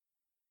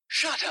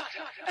Shut up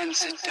and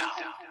sit down.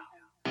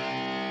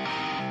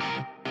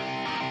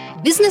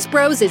 Business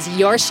Bros is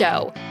your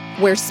show,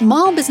 where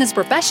small business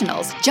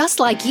professionals just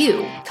like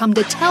you come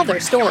to tell their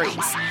stories.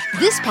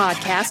 This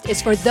podcast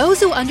is for those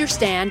who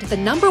understand the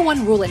number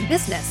one rule in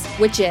business,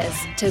 which is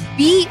to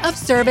be of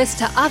service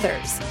to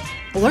others.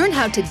 Learn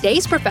how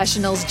today's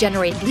professionals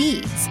generate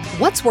leads,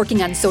 what's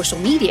working on social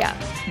media,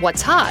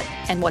 what's hot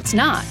and what's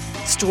not,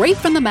 straight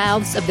from the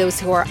mouths of those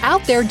who are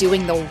out there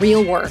doing the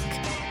real work.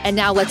 And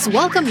now let's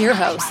welcome your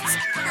hosts,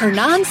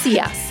 Hernan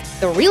Cias,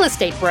 the real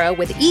estate bro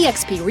with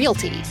eXp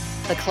Realty,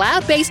 the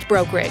cloud-based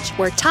brokerage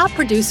where top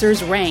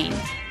producers reign,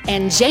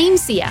 and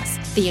James Cias,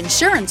 the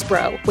insurance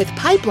bro with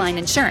Pipeline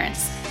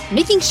Insurance,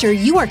 making sure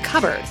you are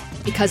covered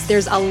because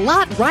there's a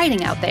lot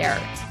riding out there.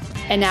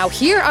 And now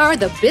here are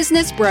the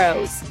Business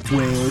Bros.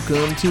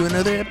 Welcome to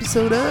another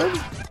episode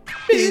of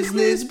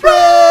Business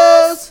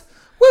Bros.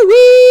 Woo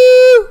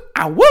woo!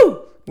 Ah,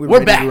 woo! We're We're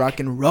ready back. to rock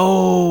and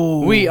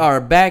roll. We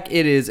are back.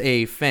 It is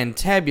a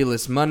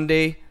fantabulous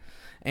Monday,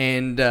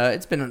 and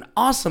it's been an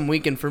awesome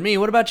weekend for me.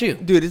 What about you?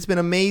 Dude, it's been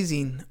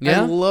amazing.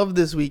 Yeah? I love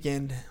this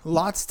weekend.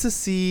 Lots to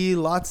see,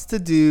 lots to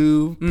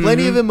do,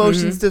 plenty of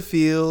emotions to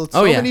feel,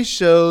 so many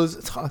shows.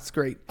 It's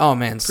great. Oh,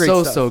 man, Great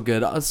so stuff.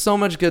 good. So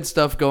much good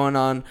stuff going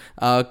on.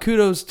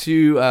 Kudos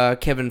to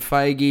Kevin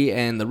Feige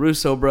and the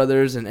Russo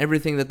brothers and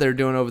everything that they're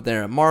doing over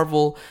there at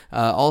Marvel.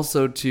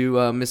 Also to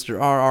Mr.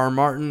 R.R.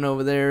 Martin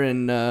over there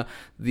and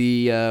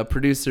the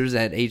producers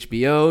at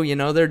HBO. You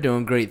know, they're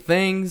doing great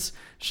things.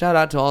 Shout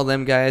out to all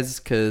them guys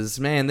because,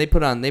 man, they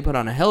put on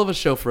a hell of a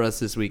show for us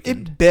this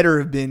weekend. It better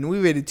have been.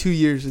 We waited 2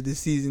 years for this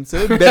season, so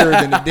it better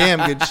have been a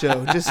damn good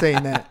show. Just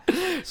saying that.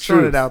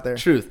 Throwing it out there.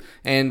 Truth.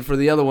 And for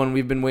the other one,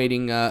 we've been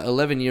waiting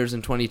 11 years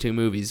and 22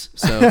 movies.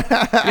 So,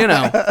 you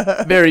know,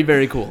 very,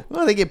 very cool.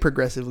 Well, they get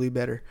progressively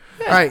better.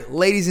 Yeah. All right,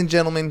 ladies and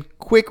gentlemen,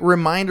 quick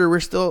reminder. We're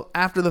still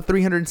after the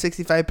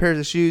 365 pairs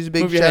of shoes.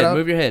 Big shout out.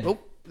 Move your head. Oh,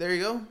 there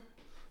you go.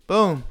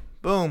 Boom.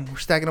 Boom. We're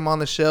stacking them on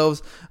the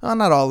shelves.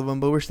 Not all of them,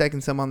 but we're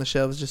stacking some on the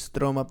shelves just to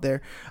throw them up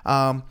there.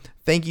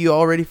 Thank you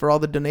already for all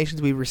the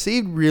donations we've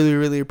received. Really,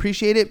 really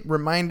appreciate it.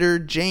 Reminder,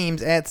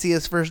 James at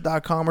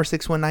csfirst.com or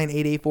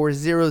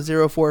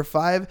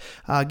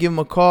 619-884-0045. Give him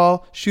a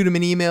call. Shoot him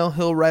an email.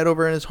 He'll ride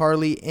over in his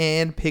Harley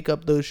and pick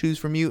up those shoes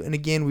from you. And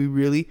again, we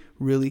really,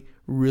 really,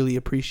 really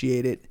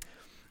appreciate it.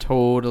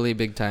 Totally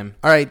big time.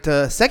 All right.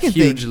 Second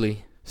thing.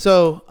 Hugely.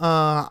 So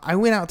I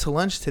went out to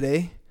lunch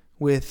today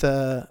with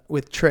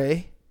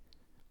Trey.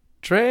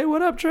 Trey,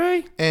 what up,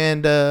 Trey?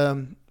 And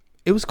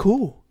it was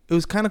cool. It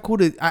was kind of cool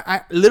to.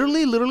 I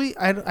literally,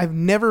 I've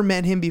never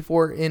met him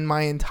before in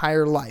my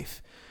entire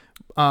life.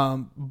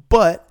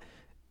 But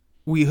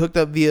we hooked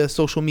up via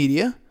social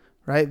media,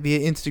 right?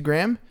 Via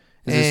Instagram.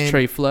 Is this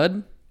Trey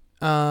Flood?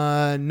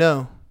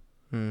 No.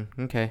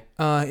 Okay.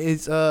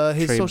 It's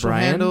his Trey social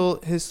Bryan? handle.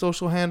 His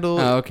social handle.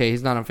 Oh, okay.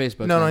 He's not on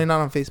Facebook. No, then. he's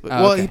not on Facebook.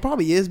 Oh, Well, okay. he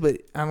probably is, but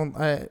I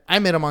don't. I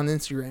met him on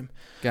Instagram.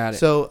 Got it.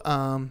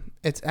 So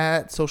it's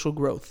at Social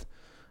Growth.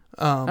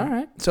 All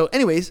right. So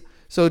anyways,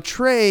 so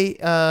Trey,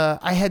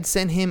 I had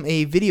sent him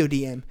a video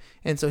DM,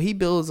 and so he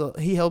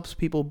helps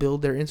people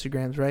build their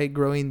Instagrams, right?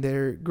 Growing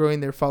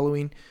their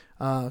following,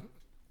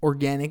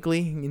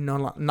 organically, you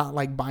know, not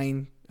like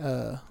buying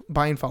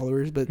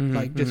followers, but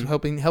like just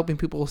helping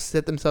people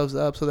set themselves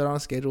up so they're on a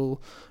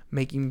schedule,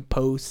 making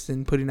posts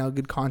and putting out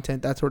good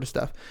content, that sort of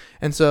stuff.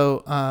 And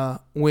so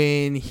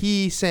when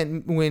he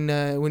sent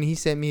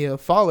me a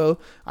follow,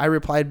 I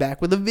replied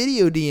back with a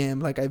video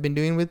DM like I've been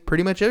doing with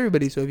pretty much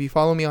everybody. So if you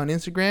follow me on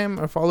Instagram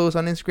or follow us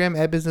on Instagram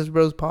at Business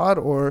Bros Pod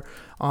or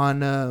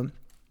on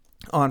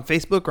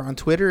Facebook or on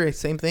Twitter,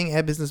 same thing,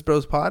 at Business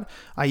Bros Pod,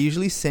 I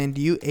usually send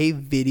you a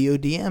video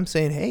DM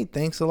saying, hey,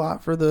 thanks a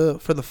lot for the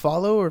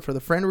follow or for the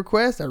friend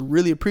request. I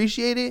really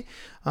appreciate it.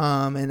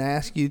 And I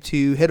ask you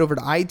to head over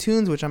to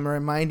iTunes, which I'm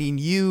reminding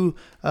you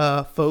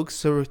folks,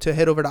 so to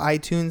head over to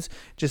iTunes,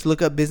 just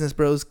look up Business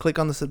Bros, click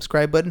on the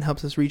subscribe button,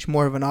 helps us reach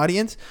more of an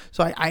audience.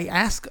 So I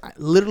ask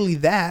literally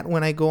that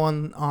when I go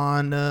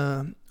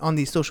on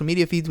these social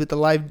media feeds with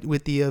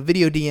the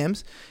video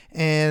DMs.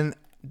 And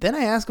then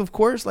I ask, of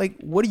course, like,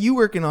 what are you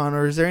working on?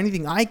 Or is there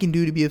anything I can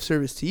do to be of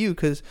service to you?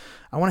 Because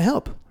I want to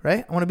help,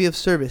 right? I want to be of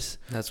service.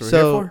 That's what we're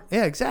here for.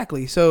 Yeah,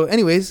 exactly. So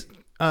anyways,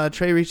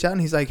 Trey reached out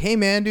and he's like, hey,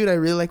 man, dude, I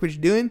really like what you're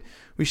doing.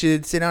 We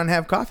should sit down and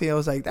have coffee. I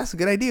was like, that's a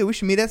good idea. We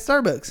should meet at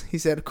Starbucks. He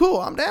said,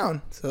 cool, I'm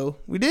down. So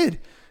we did.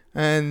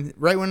 And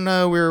right when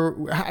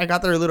I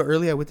got there a little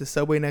early, I went to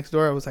Subway next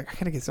door. I was like, I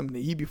got to get something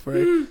to eat before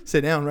I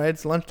sit down, right?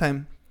 It's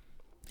lunchtime.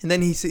 And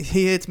then he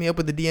hits me up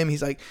with the DM.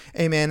 He's like,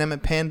 hey, man, I'm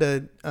at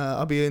Panda.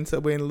 I'll be in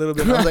Subway in a little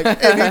bit. And I was like,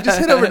 hey, man, just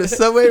head over to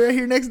Subway right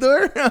here next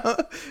door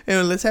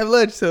and let's have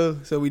lunch. So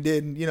we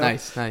did. You know,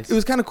 Nice. It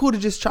was kind of cool to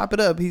just chop it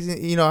up. I'm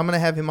going to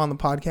have him on the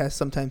podcast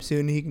sometime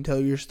soon. He can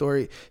tell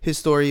his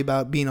story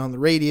about being on the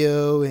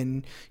radio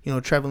and, you know,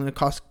 traveling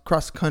across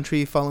the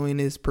country, following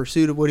his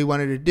pursuit of what he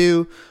wanted to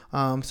do.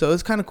 So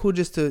it's kind of cool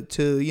just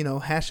to, you know,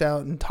 hash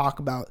out and talk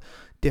about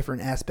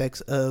different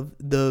aspects of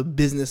the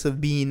business of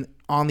being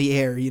on the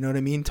air. You know what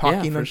I mean?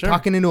 for sure.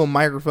 Talking into a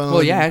microphone.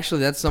 Well, yeah, actually,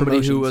 that's somebody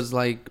who promotions. was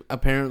like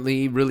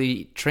apparently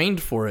really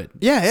trained for it.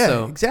 Yeah,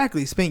 So,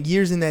 exactly. Spent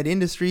years in that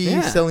industry,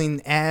 Yeah.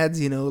 selling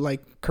ads,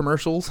 like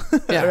commercials,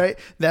 Yeah. right?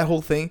 That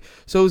whole thing.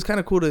 So it was kind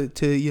of cool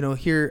to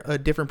hear a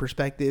different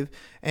perspective.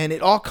 And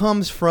it all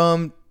comes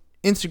from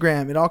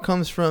Instagram. It all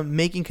comes from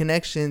making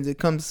connections. It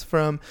comes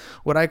from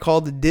what I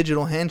call the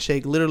digital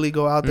handshake. Literally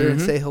go out there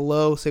and say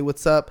hello, say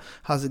what's up,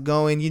 how's it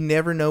going? You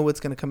never know what's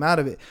going to come out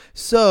of it.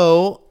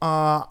 So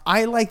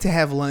I like to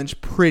have lunch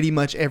pretty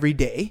much every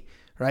day.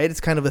 Right? It's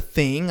kind of a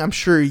thing. I'm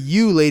sure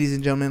you, ladies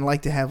and gentlemen,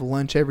 like to have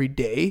lunch every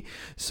day.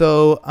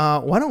 So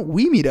why don't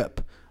we meet up?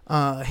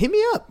 Hit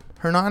me up.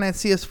 Hernan at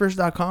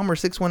csfirst.com or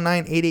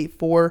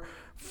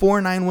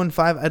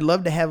 619-884-4915. I'd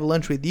love to have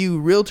lunch with you.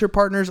 Realtor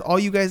partners, all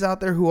you guys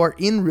out there who are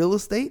in real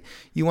estate,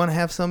 you want to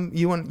have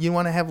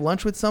have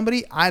lunch with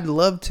somebody? I'd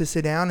love to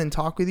sit down and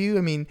talk with you.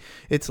 I mean,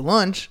 it's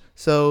lunch.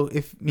 So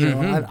if,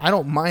 I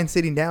don't mind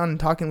sitting down and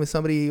talking with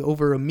somebody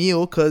over a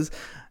meal because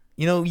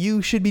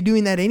you should be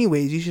doing that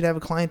anyways. You should have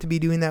a client to be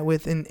doing that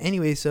with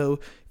anyway. So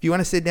if you want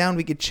to sit down,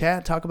 we could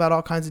chat, talk about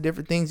all kinds of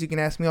different things. You can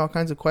ask me all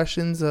kinds of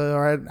questions,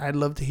 or I'd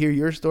love to hear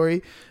your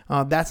story.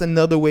 That's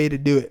another way to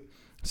do it.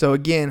 So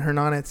again,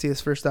 Hernan at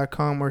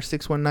csfirst.com or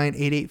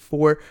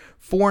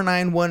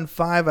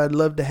 619-884-4915. I'd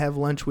love to have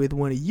lunch with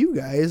one of you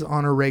guys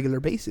on a regular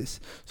basis.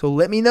 So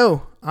let me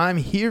know. I'm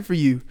here for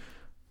you.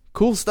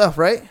 Cool stuff,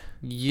 right?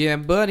 Yeah,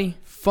 buddy.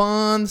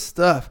 Fun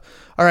stuff.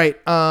 All right.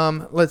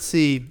 Let's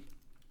see.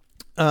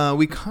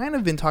 We kind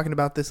of been talking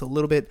about this a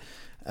little bit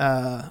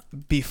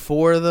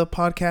before the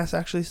podcast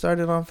actually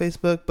started on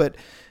Facebook, but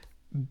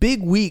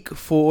big week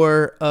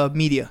for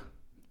media.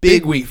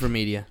 Big week for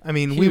media. I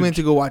mean, Huge. we went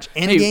to go watch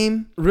Endgame.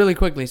 Hey, really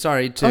quickly,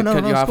 sorry to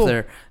cut you off cool.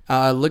 there.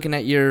 Looking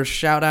at your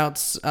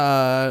shout-outs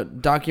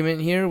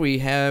document here, we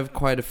have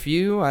quite a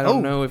few. I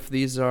don't know if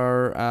these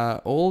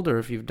are old or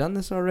if you've done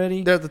this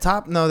already. They're at the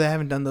top? No, they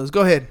haven't done those.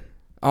 Go ahead.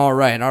 All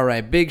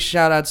right. Big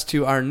shout-outs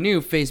to our new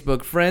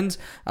Facebook friends.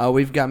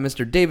 We've got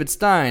Mr. David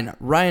Stein,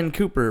 Ryan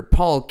Cooper,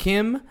 Paul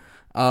Kim,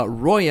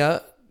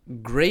 Roya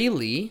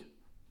Grayley,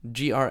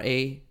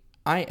 Graily,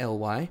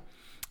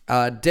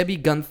 Debbie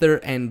Gunther,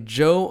 and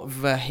Joe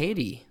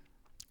Vahedi.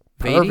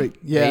 Perfect.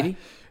 Yeah. Vahedi?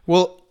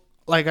 Well,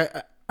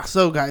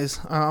 so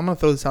guys, I'm going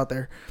to throw this out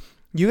there.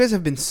 You guys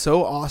have been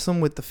so awesome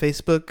with the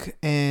Facebook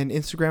and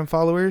Instagram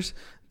followers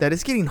that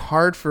it's getting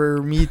hard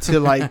for me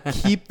to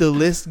keep the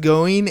list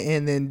going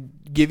and then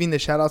giving the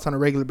shout outs on a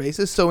regular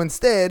basis. So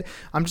instead,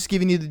 I'm just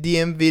giving you the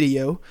DM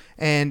video.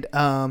 And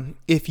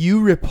if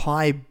you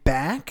reply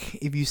back,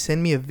 if you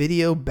send me a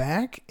video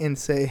back and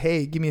say,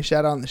 hey, give me a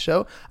shout out on the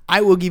show, I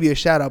will give you a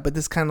shout out. But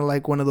this is kind of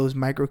like one of those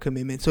micro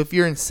commitments. So if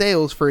you're in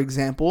sales, for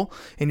example,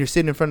 and you're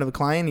sitting in front of a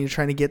client and you're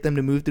trying to get them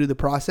to move through the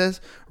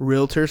process,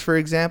 realtors, for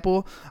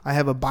example, I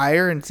have a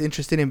buyer and it's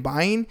interested in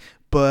buying,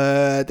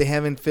 but they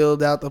haven't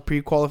filled out the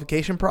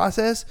pre-qualification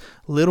process,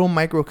 little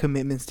micro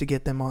commitments to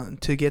get them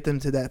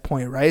to that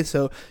point, right?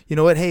 So you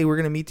know what? Hey, we're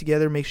going to meet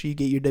together. Make sure you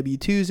get your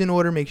W-2s in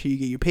order. Make sure you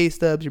get your pay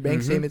stubs, your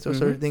bank statements, those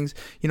sort of things.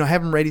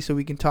 Have them ready so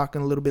we can talk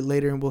in a little bit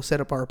later and we'll set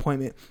up our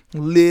appointment.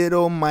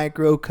 Little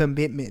micro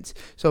commitments.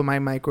 So my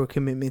micro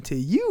commitment to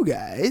you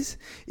guys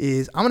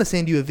is I'm going to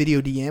send you a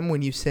video DM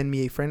when you send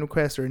me a friend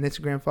request or an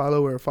Instagram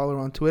follow or a follow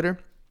on Twitter.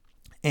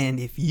 And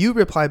if you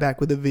reply back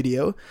with a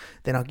video,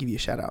 then I'll give you a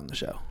shout out on the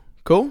show.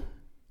 Cool?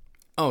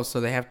 Oh,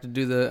 so they have to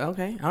do the...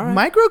 Okay, all right.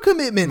 Micro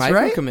commitments,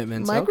 right?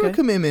 Micro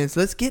commitments.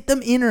 Let's get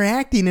them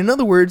interacting. In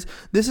other words,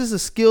 this is a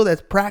skill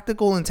that's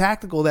practical and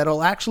tactical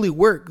that'll actually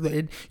work.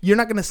 You're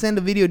not going to send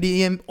a video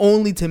DM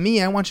only to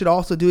me. I want you to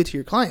also do it to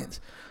your clients.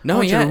 I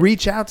want you to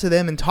reach out to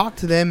them and talk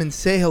to them and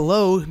say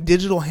hello,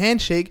 digital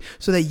handshake,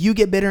 so that you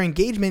get better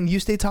engagement and you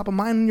stay top of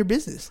mind in your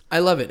business. I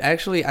love it.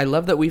 Actually, I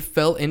love that we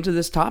fell into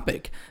this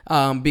topic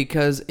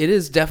because it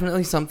is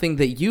definitely something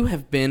that you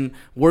have been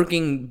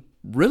working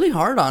really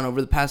hard on over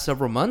the past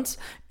several months,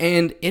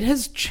 and it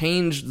has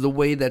changed the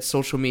way that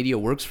social media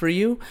works for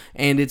you,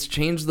 and it's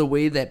changed the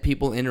way that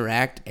people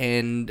interact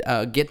and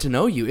get to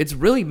know you. It's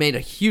really made a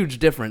huge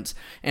difference.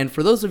 And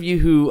for those of you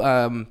who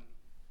are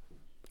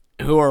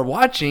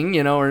watching,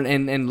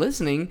 and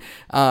listening,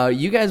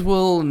 you guys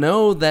will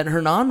know that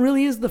Hernan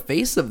really is the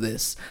face of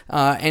this.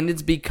 And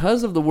it's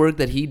because of the work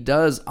that he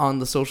does on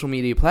the social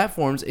media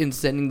platforms in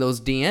sending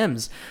those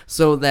DMs.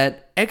 So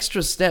that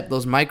extra step,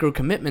 those micro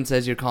commitments,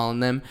 as you're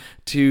calling them,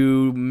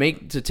 to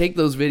take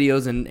those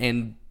videos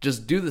and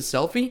just do the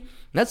selfie,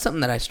 that's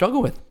something that I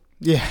struggle with.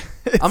 Yeah.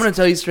 I'm going to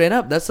tell you straight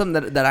up. That's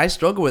something that I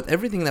struggle with.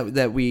 Everything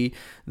that we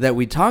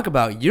talk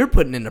about, you're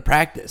putting into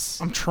practice.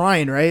 I'm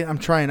trying, right? I'm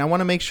trying. I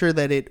want to make sure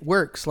that it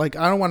works. I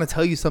don't want to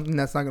tell you something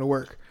that's not going to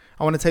work.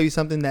 I want to tell you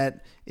something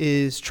that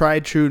is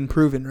tried, true, and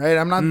proven, right?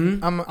 I'm not.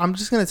 I'm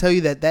just going to tell you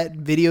that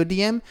video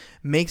DM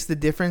makes the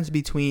difference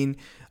between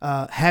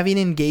having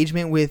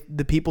engagement with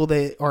the people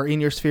that are in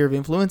your sphere of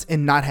influence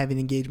and not having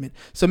engagement.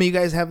 Some of you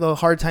guys have a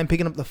hard time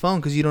picking up the phone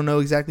because you don't know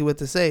exactly what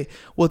to say.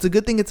 Well, it's a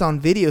good thing it's on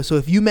video. So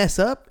if you mess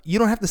up, you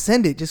don't have to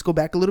send it. Just go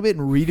back a little bit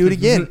and redo it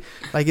again.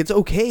 It's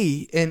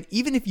okay. And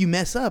even if you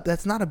mess up,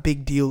 that's not a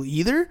big deal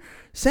either.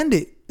 Send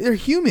it. they're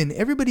human.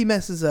 Everybody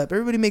messes up.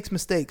 Everybody makes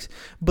mistakes.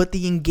 But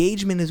the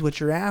engagement is what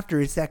you're after.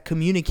 It's that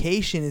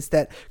communication. It's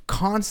that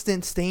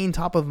constant staying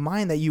top of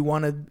mind that you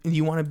want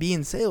to be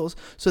in sales,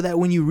 so that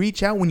when you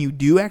reach out, when you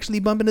do actually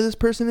bump into this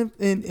person,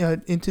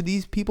 into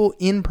these people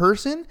in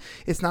person,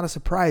 it's not a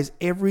surprise.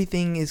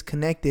 Everything is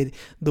connected.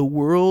 The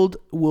world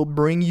will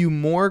bring you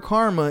more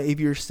karma if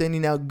you're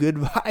sending out good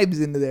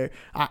vibes into there.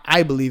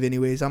 I believe,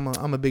 anyways. I'm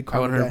a big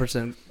karma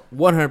guy.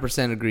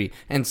 100% agree.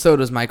 And so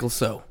does Michael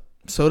So.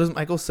 So does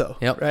Michael So.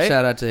 Yep. Right?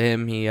 Shout out to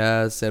him. He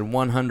said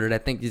 100. I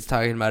think he's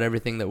talking about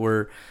everything that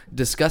we're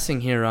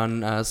discussing here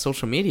on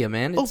social media,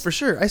 man. For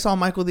sure. I saw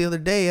Michael the other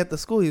day at the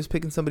school. He was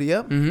picking somebody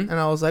up. And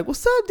I was like,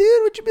 what's up,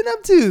 dude? What you been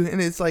up to?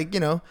 And it's like,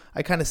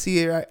 I kind of see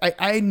it.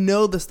 I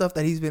know the stuff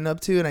that he's been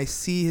up to, and I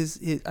see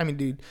his I mean,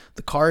 dude,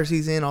 the cars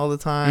he's in all the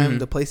time,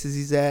 the places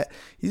he's at.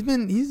 He's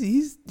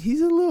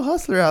a little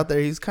hustler out there.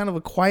 He's kind of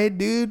a quiet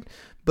dude.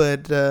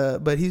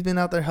 But he's been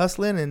out there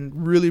hustling,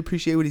 and really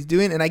appreciate what he's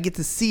doing, and I get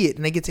to see it,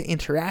 and I get to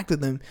interact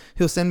with him.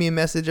 He'll send me a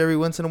message every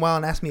once in a while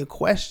and ask me a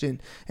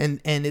question,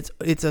 and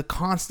it's a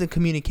constant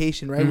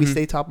communication, right? We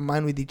stay top of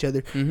mind with each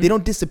other. They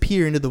don't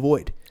disappear into the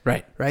void.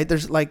 Right.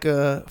 There's like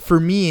for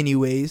me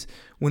anyways,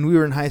 when we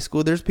were in high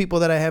school, there's people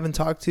that I haven't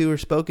talked to or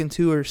spoken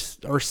to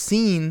or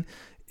seen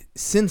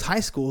since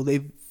high school.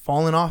 They've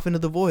fallen off into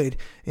the void,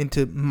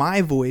 into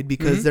my void,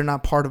 because they're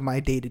not part of my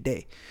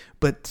day-to-day.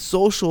 But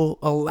social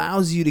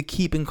allows you to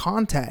keep in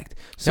contact.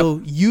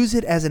 So use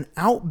it as an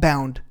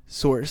outbound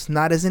source,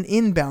 not as an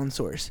inbound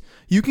source.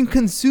 You can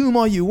consume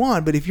all you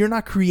want, but if you're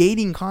not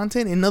creating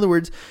content, in other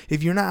words,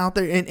 if you're not out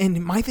there,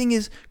 and my thing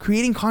is,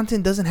 creating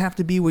content doesn't have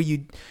to be where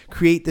you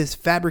create this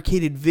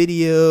fabricated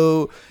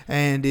video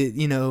and it,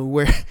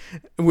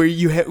 where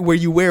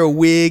you wear a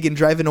wig and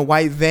drive in a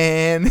white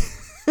van.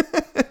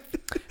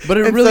 But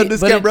it really,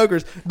 discount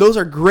brokers, those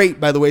are great,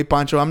 by the way,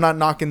 Pancho. I'm not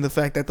knocking the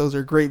fact that those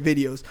are great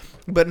videos,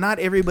 but not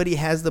everybody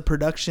has the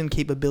production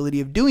capability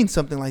of doing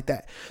something like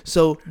that.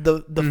 So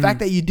the fact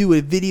that you do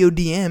a video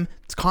DM,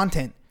 it's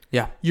content.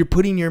 Yeah, you're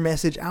putting your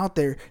message out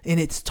there, and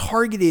it's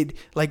targeted.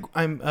 Like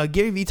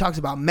Gary Vee talks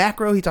about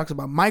macro, he talks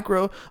about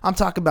micro. I'm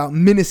talking about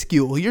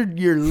minuscule.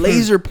 You're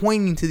laser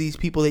pointing to these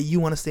people that you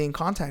want to stay in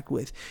contact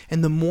with,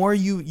 and the more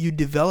you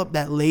develop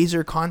that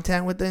laser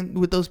contact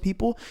with those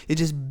people, it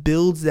just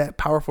builds that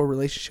powerful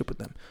relationship with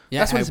them. Yeah,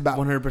 that's what it's about.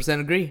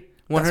 100% agree.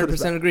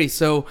 100% agree.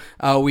 So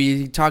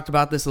we talked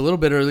about this a little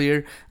bit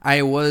earlier.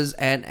 I was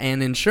at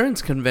an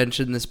insurance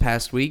convention this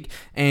past week,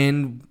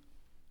 and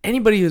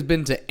anybody who's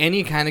been to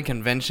any kind of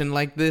convention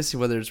like this,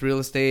 whether it's real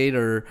estate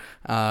or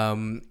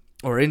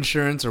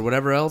insurance or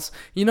whatever else,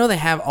 they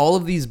have all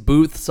of these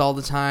booths all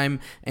the time,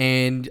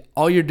 and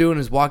all you're doing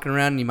is walking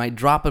around, and you might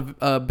drop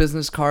a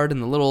business card in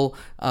the little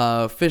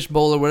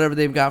fishbowl or whatever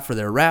they've got for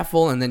their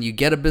raffle, and then you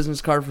get a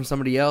business card from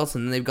somebody else,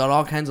 and they've got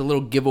all kinds of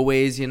little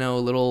giveaways,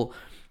 little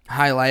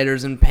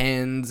highlighters and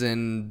pens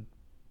and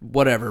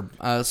whatever,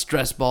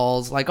 stress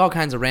balls, like all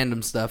kinds of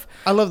random stuff.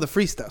 I love the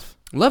free stuff.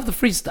 Love the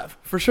free stuff.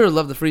 For sure,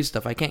 love the free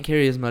stuff. I can't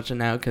carry as much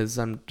now because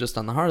I'm just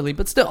on the Harley,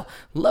 but still,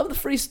 love the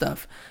free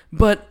stuff.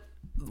 But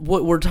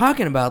what we're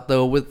talking about,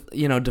 though, with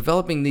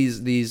developing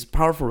these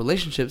powerful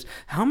relationships,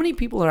 how many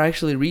people are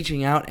actually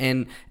reaching out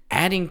and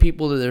adding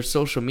people to their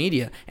social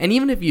media? And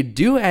even if you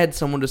do add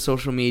someone to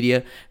social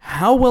media,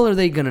 how well are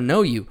they going to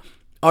know you?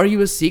 Are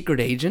you a secret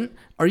agent?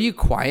 Are you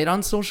quiet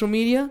on social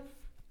media?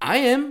 I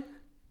am.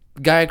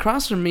 The guy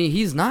across from me,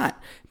 he's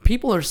not.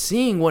 People are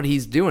seeing what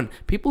he's doing.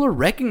 People are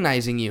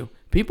recognizing you.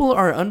 People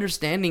are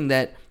understanding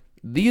that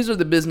these are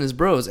the business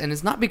bros, and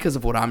it's not because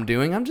of what I'm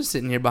doing. I'm just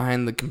sitting here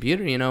behind the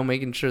computer,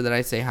 making sure that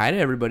I say hi to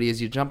everybody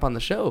as you jump on the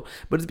show.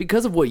 But it's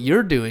because of what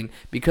you're doing,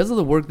 because of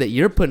the work that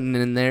you're putting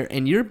in there,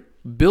 and you're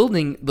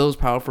building those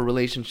powerful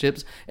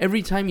relationships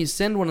every time you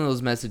send one of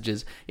those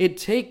messages. It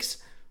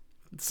takes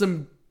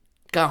some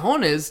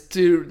cajones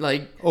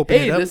to open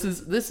hey,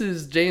 this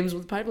is James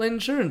with Pipeline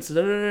Insurance,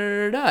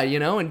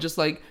 and just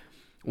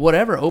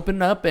whatever,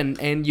 open up,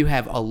 and you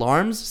have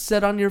alarms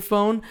set on your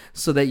phone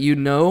so that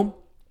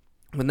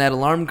when that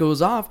alarm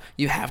goes off,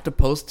 you have to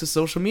post to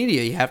social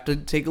media. You have to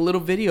take a little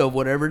video of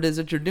whatever it is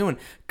that you're doing.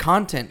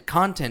 Content.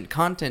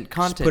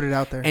 Just put it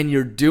out there. And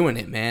you're doing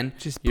it, man.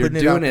 You're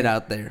doing it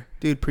out there.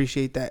 Dude,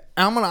 appreciate that.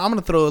 I'm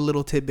gonna throw a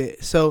little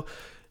tidbit. So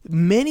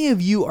many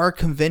of you are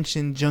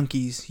convention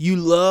junkies. You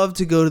love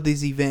to go to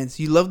these events.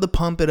 You love to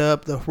pump it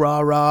up, the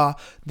rah-rah,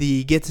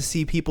 the get to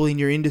see people in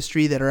your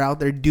industry that are out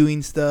there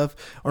doing stuff,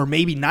 or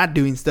maybe not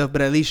doing stuff,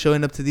 but at least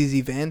showing up to these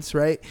events,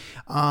 right?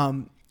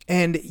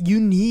 And you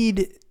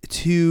need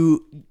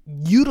to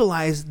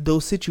utilize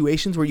those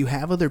situations where you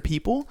have other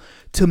people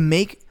to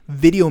make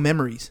video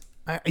memories.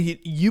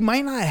 You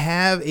might not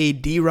have a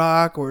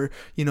D-Rock or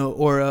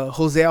a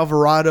Jose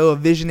Alvarado, a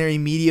Visionary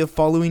Media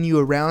following you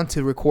around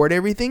to record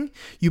everything.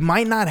 You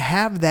might not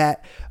have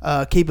that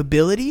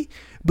capability,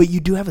 but you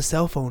do have a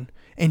cell phone.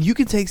 And you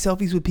can take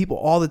selfies with people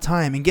all the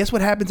time. And guess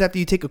what happens after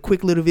you take a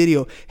quick little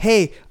video?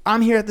 Hey,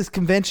 I'm here at this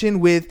convention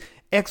with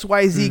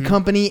XYZ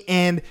company,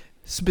 and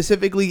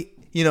specifically,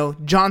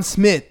 John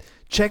Smith.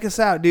 check us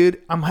out,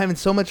 dude. I'm having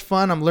so much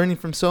fun. I'm learning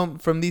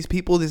from these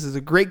people. This is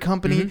a great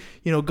company.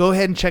 Go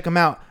ahead and check them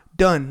out.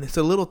 Done. It's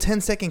a little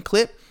 10-second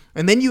clip.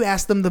 And then you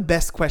ask them the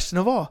best question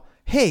of all.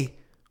 Hey,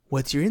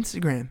 what's your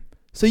Instagram?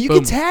 So you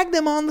can tag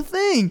them on the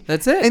thing.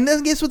 That's it. And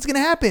then guess what's going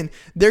to happen?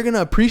 They're going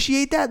to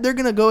appreciate that. They're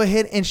going to go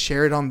ahead and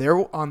share it on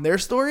their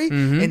story.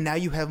 And now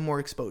you have more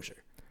exposure.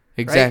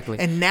 Exactly.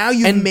 Right? And now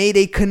you've made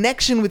a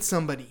connection with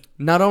somebody.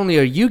 Not only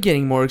are you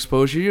getting more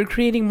exposure, you're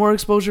creating more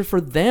exposure for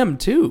them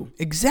too.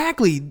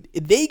 Exactly.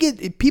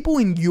 People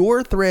in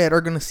your thread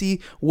are going to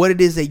see what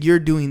it is that you're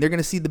doing. They're going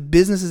to see the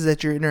businesses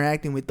that you're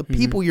interacting with, the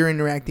people you're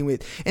interacting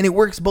with, and it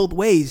works both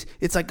ways.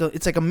 It's like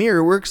a mirror.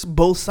 It works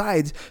both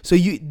sides. So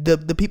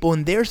the people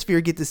in their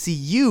sphere get to see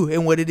you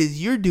and what it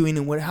is you're doing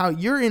and how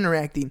you're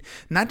interacting.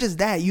 Not just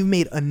that, you've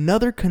made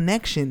another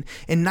connection,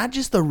 and not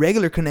just a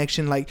regular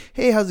connection like,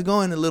 hey, how's it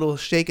going? A little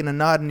shake and a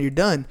nod and you're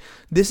done.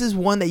 This is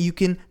one that you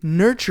can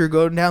nurture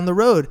going down the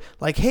road.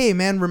 Like, hey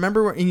man,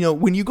 remember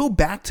when you go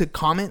back to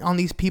comment on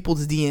these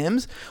people's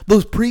DMs,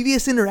 those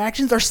previous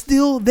interactions are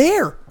still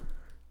there.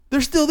 They're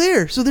still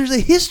there. So there's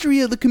a history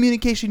of the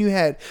communication you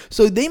had.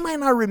 So they might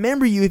not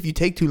remember you if you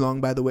take too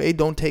long, by the way.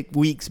 Don't take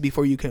weeks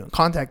before you can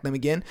contact them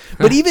again.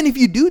 But even if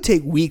you do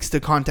take weeks to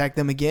contact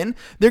them again,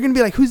 they're going to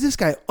be like, who's this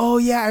guy? Oh,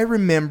 yeah, I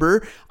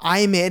remember.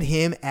 I met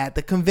him at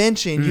the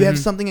convention. You have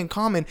something in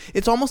common.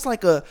 It's almost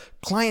like a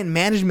client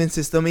management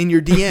system in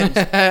your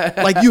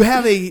DMs. Like you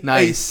have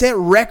a set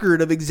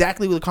record of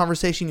exactly the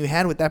conversation you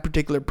had with that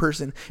particular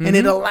person. And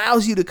it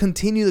allows you to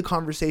continue the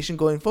conversation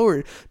going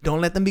forward. Don't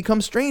let them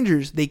become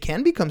strangers. They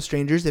can become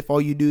strangers if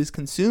all you do is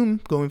consume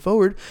going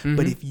forward.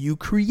 But if you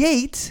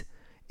create,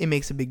 it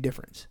makes a big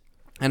difference.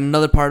 And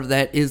another part of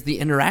that is the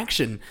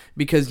interaction,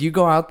 because you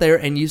go out there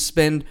and you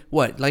spend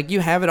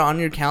you have it on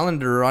your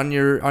calendar or on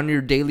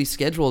your daily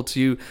schedule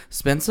to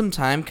spend some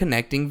time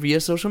connecting via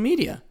social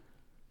media.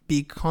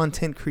 Be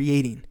content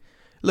creating.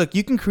 Look,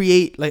 you can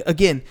create,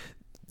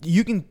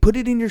 you can put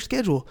it in your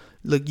schedule.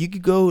 Look, you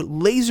could go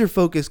laser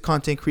focused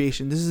content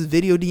creation. This is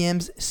video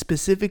DMs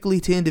specifically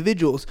to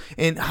individuals.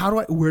 And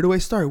where do I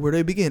start? Where do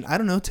I begin? I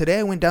don't know. Today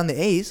I went down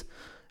the A's.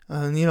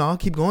 I'll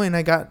keep going.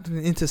 I got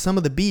into some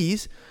of the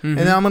B's, and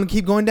then I'm going to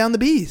keep going down the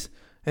B's,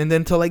 and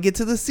then until I get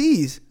to the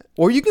C's.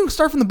 Or you can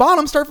start from the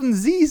bottom, start from the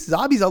Z's.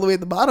 Zabi's all the way at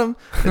the bottom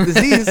at the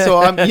Z's. So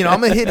I'm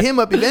going to hit him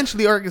up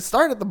eventually, or I can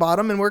start at the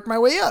bottom and work my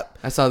way up.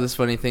 I saw this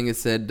funny thing. It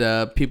said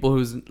people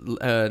whose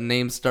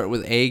names start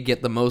with A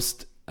get the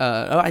most.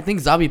 I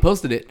think Zabi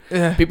posted it.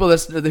 Yeah. People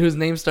whose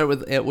names start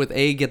with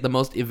A get the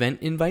most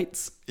event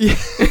invites. Yeah.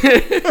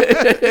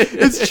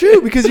 It's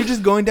true, because you're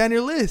just going down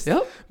your list.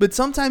 Yep. But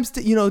sometimes,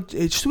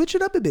 switch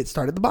it up a bit.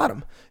 Start at the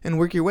bottom and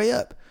work your way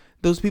up.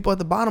 Those people at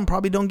the bottom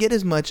probably don't get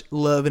as much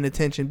love and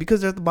attention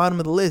because they're at the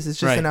bottom of the list. It's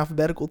just an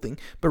alphabetical thing.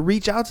 But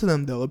reach out to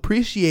them, though.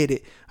 Appreciate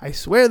it. I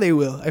swear they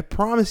will. I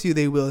promise you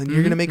they will. And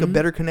you're going to make a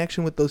better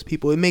connection with those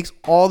people. It makes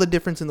all the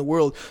difference in the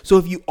world. So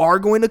if you are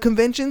going to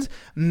conventions,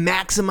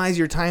 maximize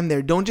your time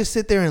there. Don't just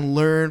sit there and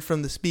learn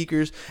from the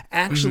speakers.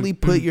 Actually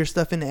put your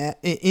stuff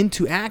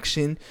into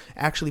action.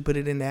 Actually put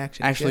it into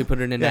action.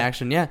 Put it into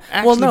action, yeah.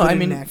 Well, no, I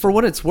mean, for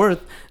what it's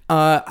worth,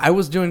 I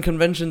was doing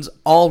conventions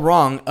all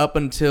wrong up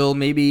until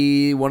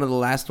maybe one of the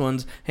last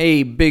ones.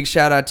 Hey, big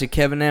shout out to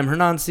Kevin M.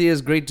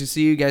 Hernancias. Great to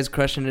see you guys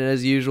crushing it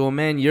as usual.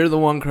 Man, you're the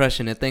one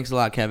crushing it. Thanks a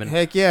lot, Kevin.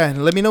 Heck yeah.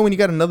 And let me know when you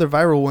got another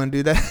viral one,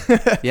 dude.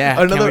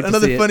 Yeah.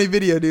 another funny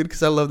video, dude,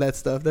 because I love that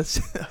stuff. That's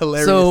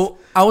hilarious. So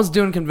I was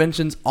doing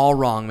conventions all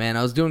wrong, man.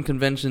 I was doing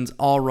conventions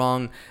all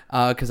wrong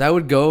because I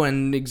would go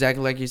and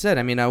exactly like you said.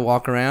 I mean, I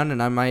walk around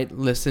and I might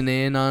listen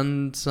in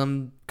on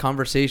some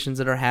conversations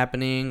that are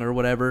happening or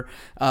whatever.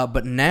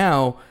 But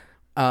now,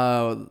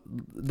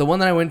 the one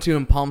that I went to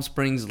in Palm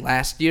Springs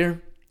last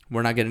year,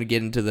 we're not going to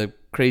get into the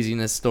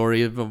craziness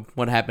story of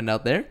what happened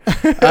out there.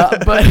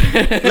 But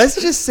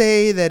let's just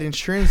say that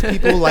insurance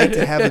people like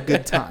to have a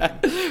good time.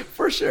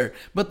 For sure.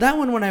 But that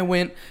one, when I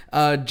went,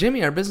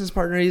 Jimmy, our business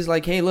partner, he's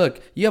like, hey,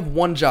 look, you have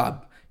one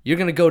job. You're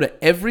going to go to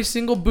every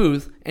single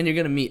booth and you're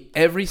going to meet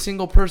every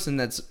single person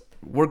that's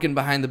working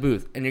behind the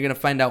booth. And you're going to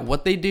find out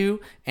what they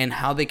do and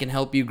how they can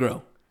help you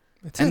grow.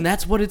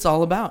 That's what it's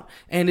all about.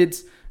 And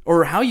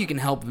or how you can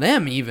help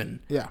them even.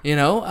 Yeah.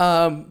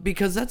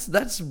 Because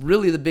that's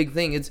really the big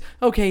thing. It's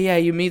okay, yeah,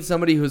 you meet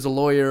somebody who's a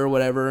lawyer or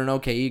whatever, and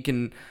okay, you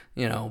can,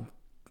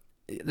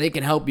 they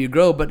can help you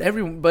grow, but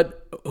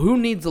who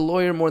needs a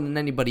lawyer more than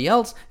anybody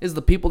else is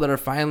the people that are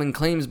filing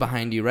claims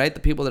behind you, right? The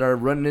people that are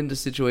running into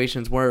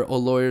situations where a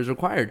lawyer is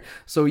required.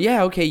 So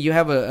yeah, okay, you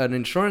have an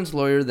insurance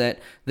lawyer that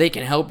they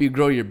can help you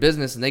grow your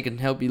business and they can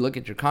help you look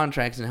at your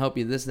contracts and help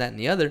you this, that, and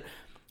the other.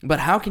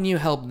 But how can you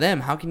help them?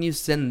 How can you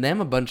send them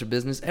a bunch of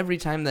business every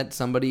time that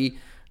somebody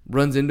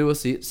runs into a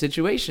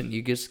situation?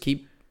 You just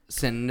keep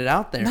sending it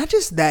out there. Not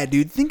just that,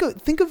 dude. Think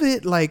of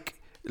it like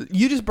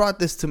you just brought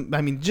this to. I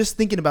mean, just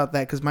thinking about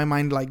that because my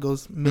mind like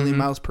goes a million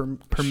miles per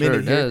minute.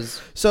 Sure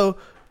does. So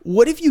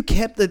what if you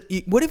kept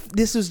what if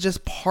this was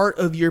just part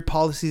of your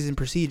policies and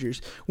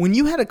procedures? When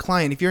you had a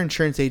client, if you're an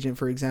insurance agent,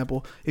 for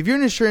example, if you're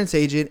an insurance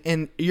agent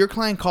and your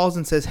client calls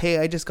and says, hey,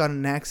 I just got in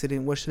an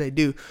accident, what should I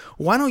do?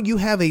 Why don't you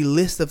have a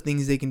list of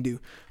things they can do?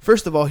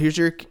 First of all, here's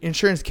your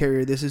insurance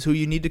carrier. This is who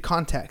you need to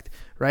contact,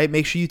 right?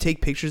 Make sure you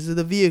take pictures of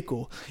the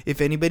vehicle. If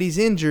anybody's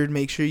injured,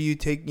 make sure you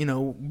take,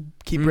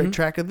 keep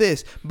track of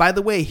this. By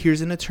the way,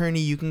 here's an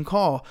attorney you can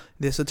call.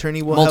 This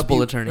attorney will multiple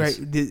help you, attorneys.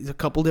 Right? There's a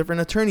couple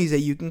different attorneys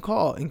that you can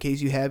call in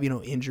case you have,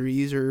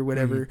 injuries or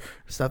whatever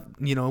stuff,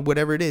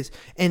 whatever it is.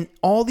 And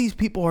all these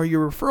people are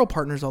your referral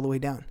partners all the way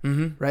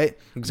down, right?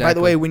 Exactly. By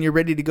the way, when you're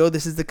ready to go,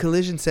 this is the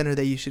collision center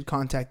that you should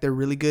contact. They're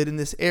really good in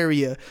this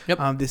area.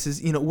 Yep. This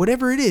is,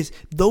 whatever it is.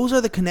 Those are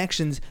the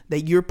connections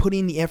that you're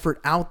putting the effort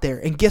out there.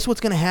 And guess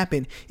what's going to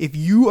happen? If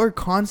you are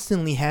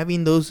constantly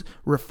having those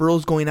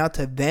referrals going out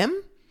to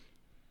them,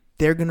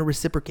 they're going to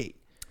reciprocate.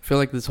 I feel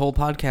like this whole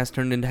podcast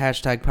turned into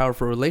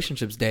 #Powerful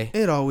Relationships Day.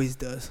 It always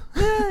does.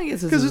 Yeah, I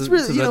guess Because it's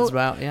really,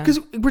 because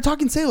we're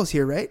talking sales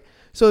here, right?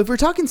 So if we're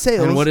talking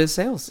sales. And what is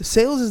sales?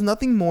 Sales is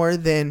nothing more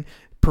than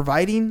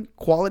providing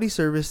quality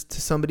service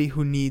to somebody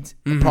who needs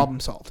a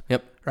problem solved.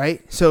 Yep.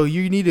 Right? So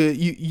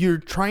you're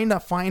trying to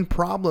find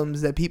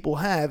problems that people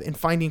have and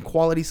finding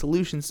quality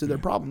solutions to their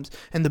problems.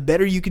 And the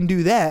better you can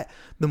do that,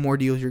 the more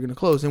deals you're going to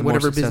close in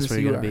whatever business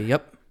you are.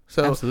 Yep.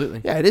 So,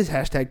 absolutely. Yeah, it is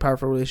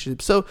 #Powerful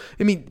Relationships. So,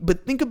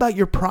 but think about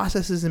your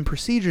processes and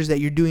procedures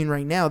that you're doing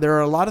right now. There are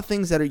a lot of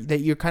things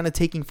that you're kind of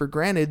taking for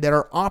granted that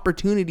are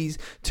opportunities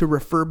to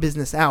refer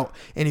business out.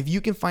 And if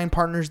you can find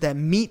partners that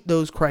meet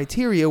those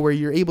criteria where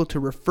you're able to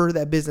refer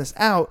that business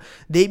out,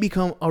 they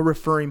become a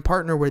referring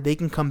partner where they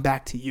can come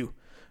back to you.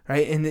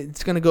 Right. And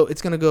it's going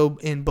to go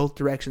in both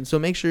directions. So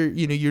make sure,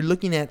 you're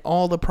looking at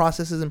all the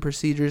processes and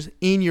procedures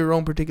in your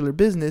own particular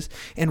business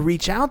and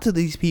reach out to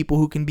these people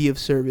who can be of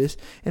service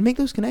and make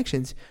those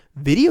connections.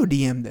 Video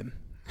DM them.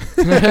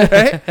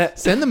 Right?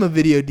 Send them a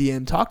video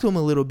DM. Talk to them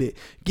a little bit.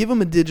 Give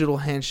them a digital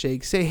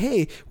handshake. Say,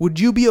 hey, would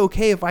you be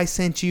okay if I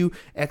sent you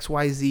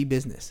XYZ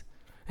business?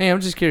 Hey,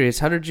 I'm just curious.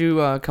 How did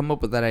you come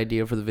up with that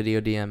idea for the video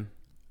DM?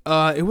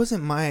 It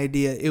wasn't my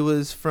idea. It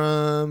was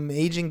from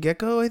Agent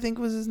Gecko, I think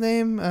was his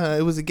name.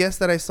 It was a guest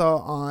that I saw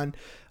on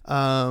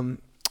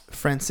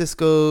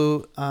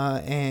Francisco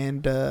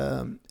and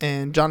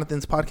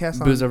Jonathan's podcast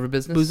on Booze Over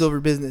Business. Booze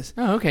Over Business.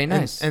 Oh, okay,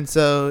 nice. And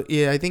so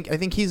I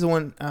think he's the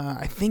one.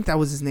 I think that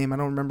was his name. I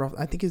don't remember.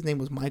 I think his name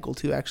was Michael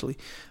too, actually.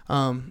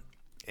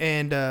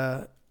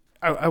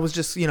 I was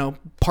just,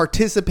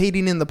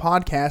 participating in the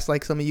podcast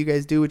like some of you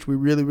guys do, which we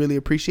really, really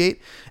appreciate,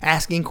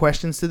 asking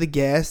questions to the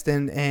guest,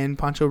 and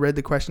Pancho read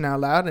the question out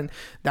loud, and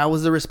that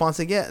was the response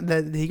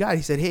that he got.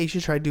 He said, hey, you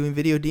should try doing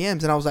video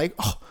DMs. And I was like,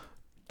 oh,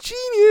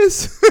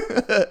 genius.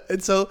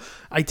 And so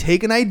I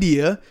take an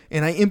idea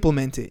and I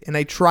implement it and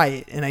I try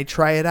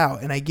it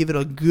out and I give it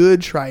a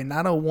good try,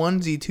 not a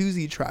onesie,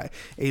 twosie try,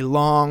 a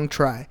long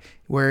try.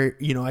 Where,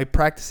 I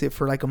practice it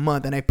for like a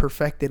month and I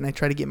perfect it and I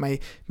try to get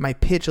my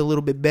pitch a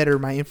little bit better,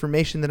 my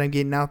information that I'm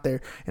getting out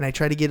there. And I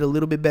try to get a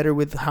little bit better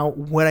with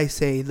what I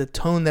say, the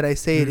tone that I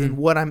say it and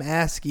what I'm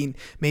asking.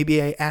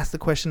 Maybe I ask the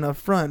question up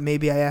front.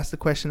 Maybe I ask the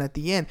question at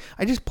the end.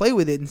 I just play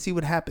with it and see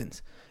what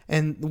happens.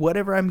 And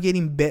whatever I'm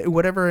getting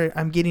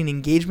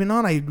engagement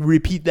on, I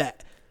repeat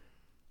that.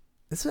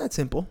 It's that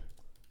simple,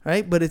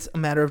 right? But it's a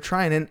matter of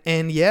trying.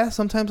 And yeah,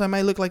 sometimes I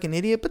might look like an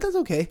idiot, but that's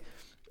okay.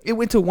 It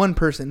went to one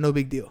person, no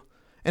big deal.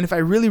 And if I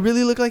really,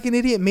 really look like an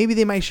idiot, maybe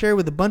they might share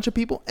with a bunch of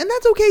people, and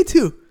that's okay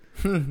too,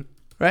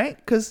 right?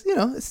 Because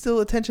it's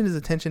still attention is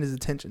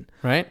attention,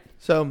 right?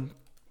 So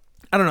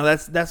I don't know.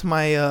 That's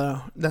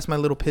my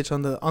little pitch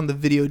on the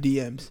video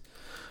DMs.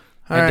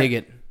 I dig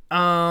it.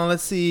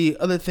 Let's see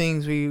other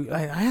things. I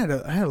had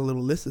a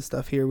little list of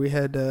stuff here.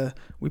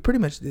 We pretty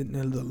much did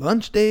the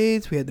lunch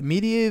dates. We had the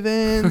media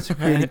events,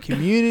 creative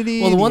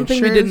community. Well, the one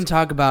thing we didn't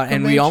talk about,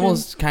 convention. And we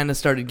almost kind of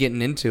started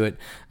getting into it,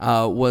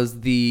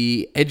 was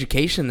the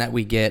education that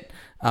we get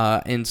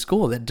in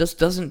school that just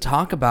doesn't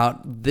talk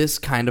about this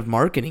kind of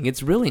marketing.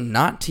 It's really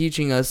not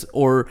teaching us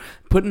or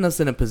putting us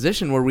in a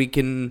position where we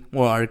can,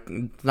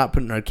 not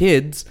putting our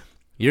kids,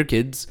 your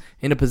kids,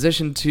 in a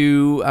position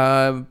to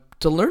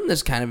learn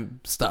this kind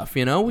of stuff,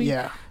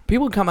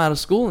 People come out of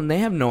school and they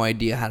have no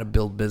idea how to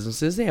build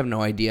businesses. They have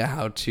no idea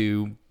how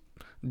to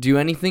do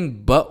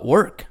anything but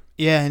work.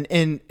 Yeah,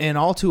 and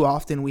all too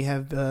often we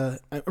have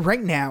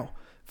right now,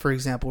 for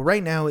example,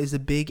 is a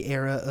big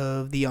era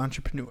of the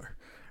entrepreneur,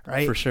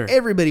 right? For sure.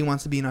 Everybody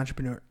wants to be an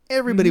entrepreneur.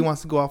 Everybody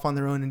wants to go off on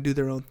their own and do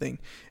their own thing.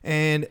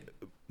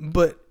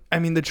 But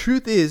the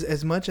truth is,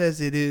 as much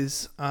as it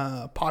is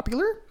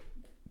popular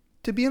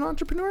to be an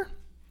entrepreneur,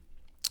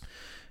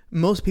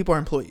 most people are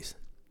employees,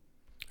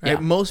 right? Yeah.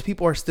 Most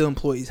people are still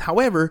employees.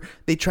 However,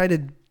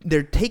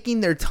 they're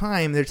taking their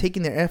time, they're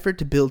taking their effort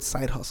to build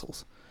side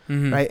hustles,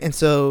 right? And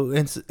so,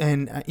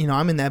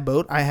 I'm in that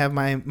boat. I have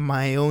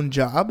my own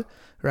job,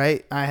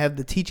 right? I have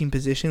the teaching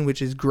position,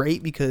 which is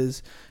great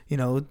because,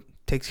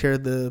 takes care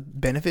of the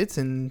benefits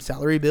and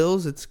salary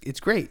bills. It's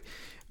great.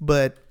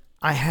 But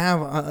I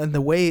have, the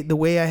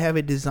way I have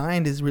it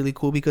designed is really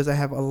cool because I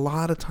have a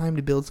lot of time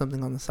to build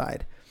something on the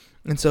side.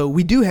 And so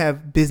we do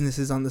have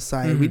businesses on the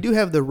side. We do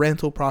have the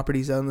rental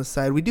properties on the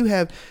side. We do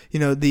have,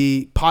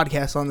 the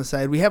podcasts on the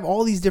side. We have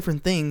all these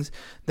different things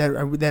that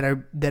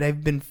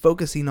I've been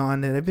focusing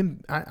on.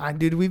 And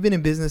dude, we've been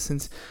in business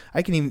since,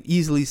 I can even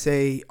easily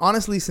say,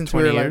 honestly, since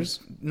we were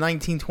years? like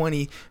 19,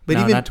 20. But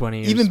No, even not 20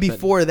 years, even but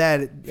before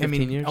that,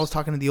 15 years? I was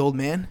talking to the old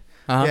man.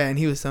 Uh-huh. Yeah, and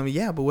he was telling me,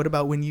 but what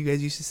about when you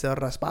guys used to sell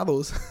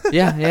raspados?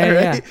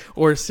 Yeah.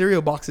 Or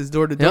cereal boxes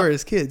door to door Yep.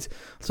 as kids.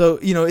 So,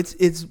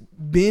 it's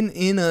been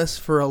in us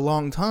for a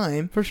long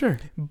time. For sure.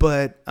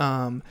 But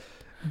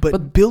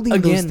building those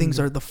again- things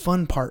are the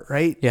fun part,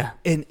 right? Yeah.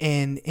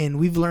 And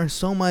we've learned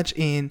so much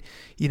in,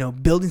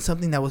 building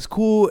something that was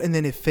cool and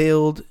then it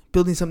failed,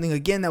 building something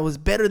again that was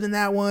better than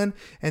that one,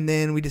 and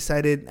then we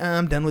decided,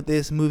 I'm done with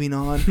this, moving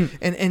on.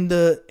 and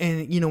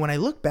when I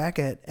look back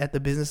at the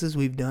businesses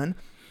we've done,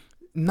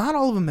 not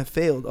all of them have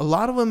failed. A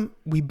lot of them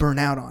we burn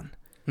out on.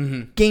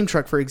 Mm-hmm. Game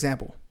Truck, for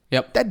example.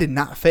 Yep. That did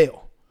not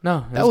fail.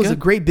 No, That was a good.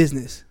 great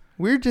business.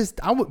 I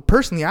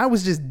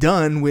was just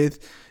done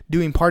with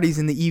doing parties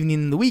in the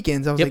evening and the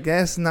weekends. I was Yep. like,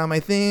 that's not my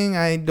thing.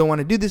 I don't want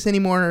to do this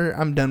anymore.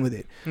 I'm done with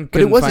it.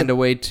 Couldn't find a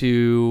way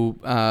to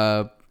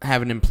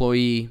have an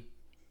employee.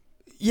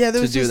 Yeah, there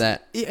to was do just,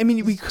 that. I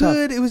mean, we It's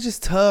could. tough. It was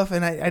just tough,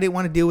 and I didn't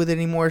want to deal with it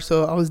anymore.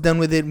 So I was done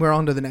with it. And we're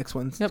on to the next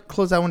one. Yep.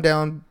 Close that one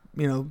down.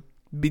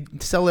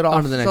 Sell it off.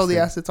 On to the next sell the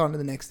thing. assets on to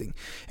the next thing.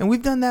 And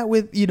we've done that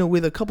with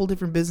a couple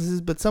different businesses,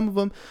 but some of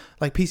them,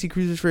 like PC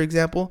Cruisers, for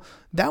example,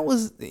 that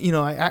was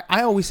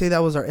I always say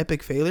that was our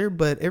epic failure.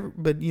 But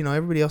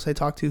everybody else I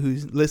talked to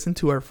who's listened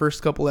to our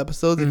first couple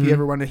episodes, if you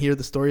ever want to hear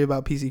the story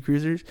about PC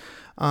Cruisers,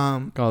 All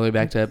the way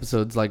back to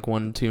episodes like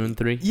 1, 2, and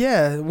 3.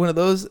 yeah, one of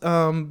those.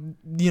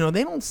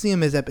 They don't see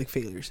them as epic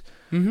failures.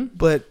 Mm-hmm.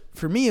 But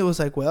for me, it was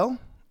like, well,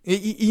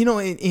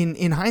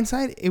 in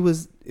hindsight, it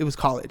was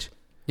college.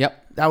 Yep.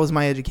 That was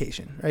my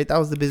education, right? That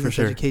was the business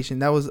sure. education.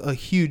 That was a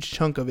huge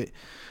chunk of it.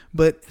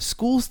 But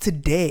schools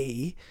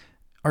today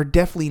are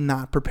definitely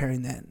not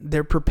preparing that.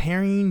 They're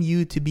preparing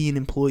you to be an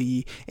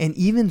employee. And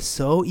even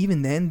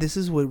then, this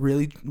is what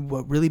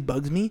really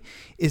bugs me,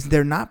 is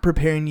they're not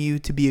preparing you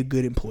to be a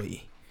good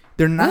employee.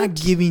 They're not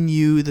giving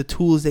you the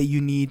tools that you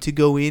need to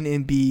go in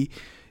and be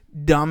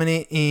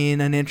dominant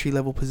in an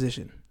entry-level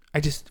position.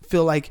 I just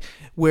feel like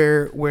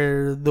where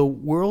the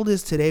world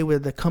is today, where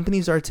the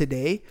companies are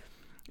today,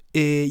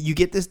 you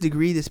get this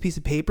degree, this piece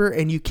of paper,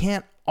 and you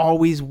can't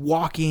always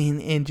walk in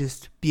and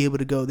just be able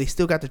to go. They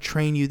still got to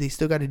train you. They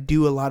still got to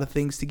do a lot of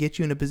things to get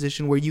you in a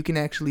position where you can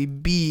actually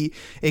be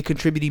a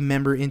contributing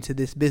member into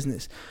this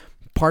business.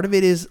 Part of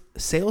it is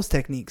sales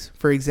techniques.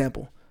 For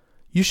example,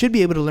 you should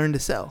be able to learn to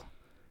sell.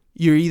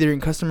 You're either in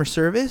customer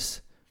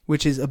service,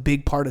 which is a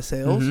big part of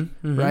sales,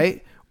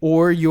 right?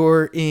 Or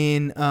you're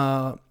in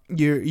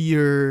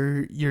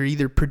you're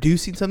either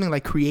producing something,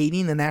 like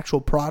creating an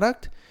actual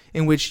product,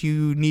 in which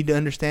you need to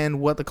understand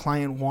what the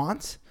client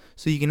wants,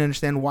 so you can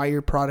understand why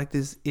your product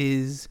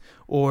is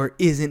or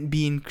isn't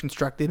being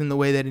constructed in the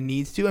way that it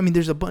needs to. I mean,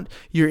 there's a bunch.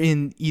 You're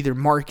in either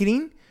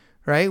marketing,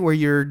 right, where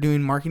you're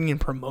doing marketing and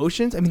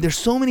promotions. I mean, there's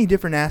so many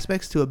different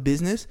aspects to a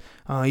business.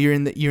 You're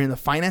in the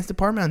finance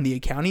department, on the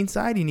accounting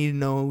side. You need to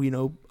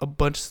know a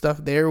bunch of stuff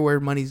there, where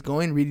money's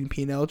going, reading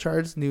P&L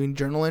charts, doing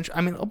journal entry.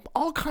 I mean,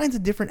 all kinds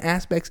of different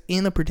aspects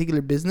in a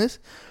particular business.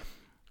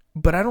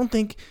 But I don't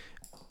think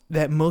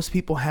that most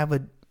people have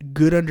a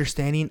good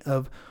understanding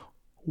of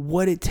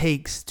what it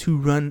takes to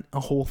run a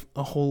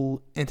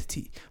whole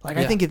entity. Like,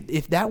 I think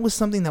if that was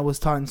something that was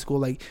taught in school,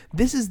 like,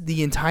 this is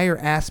the entire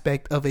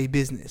aspect of a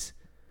business,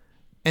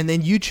 and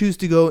then you choose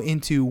to go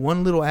into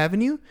one little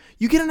avenue,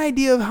 you get an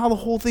idea of how the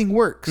whole thing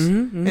works.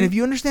 And if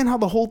you understand how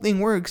the whole thing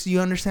works,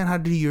 you understand how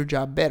to do your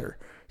job better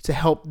to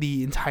help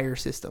the entire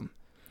system.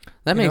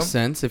 That makes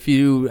sense. If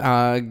you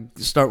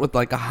start with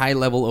like a high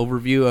level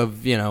overview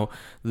of,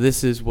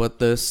 this is what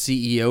the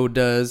CEO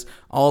does,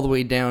 all the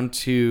way down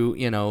to,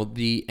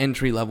 the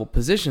entry level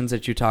positions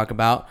that you talk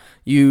about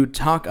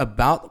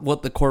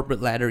what the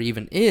corporate ladder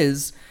even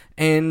is,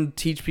 and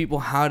teach people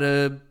how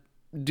to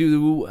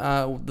do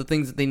the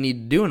things that they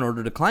need to do in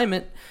order to climb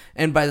it.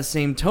 And by the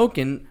same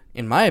token,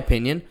 in my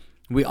opinion,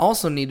 we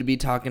also need to be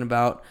talking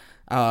about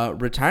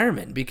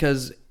retirement,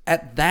 because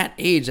at that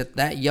age, at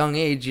that young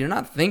age, you're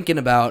not thinking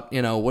about,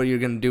 what you're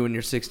going to do when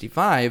you're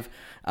 65,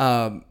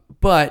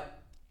 but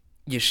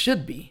you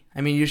should be.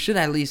 I mean, you should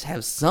at least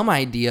have some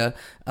idea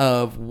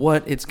of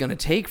what it's going to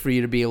take for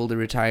you to be able to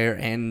retire,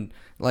 and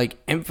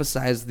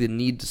emphasize the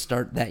need to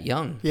start that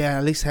young. Yeah,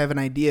 at least have an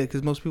idea,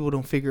 because most people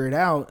don't figure it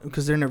out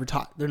because they're never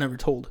taught. They're never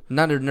told.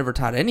 They're never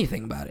taught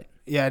anything about it.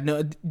 Yeah,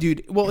 no,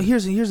 dude. Well,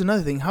 here's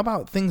another thing. How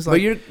about things like?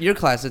 But your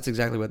class, that's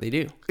exactly what they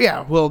do.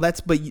 Yeah, well,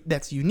 that's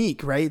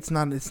unique, right? It's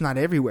not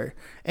everywhere.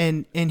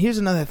 And here's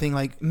another thing,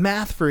 like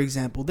math, for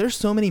example. There's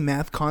so many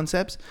math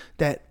concepts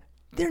that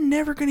they're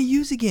never going to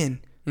use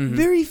again.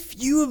 Very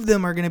few of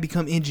them are going to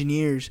become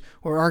engineers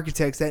or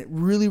architects that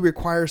really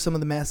require some of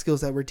the math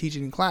skills that we're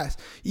teaching in class.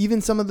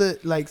 Even some of the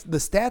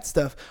stats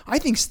stuff. I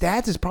think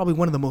stats is probably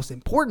one of the most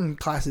important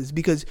classes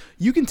because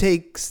you can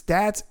take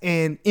stats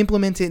and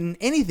implement it in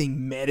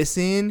anything.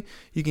 Medicine,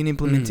 you can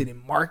implement it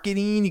in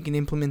marketing, you can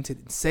implement it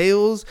in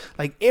sales.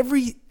 I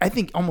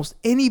think almost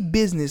any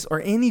business or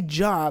any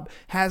job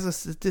has a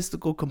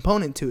statistical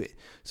component to it.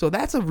 So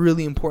that's a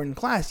really important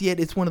class, yet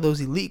it's one of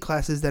those elite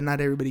classes that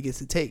not everybody gets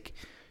to take.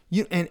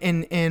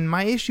 And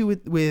my issue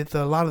with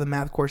a lot of the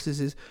math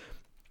courses is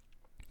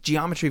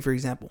geometry, for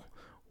example.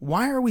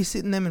 Why are we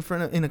sitting them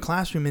in a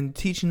classroom and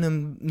teaching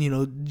them,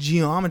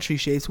 geometry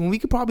shapes when we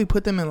could probably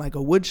put them in like a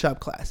woodshop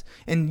class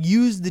and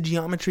use the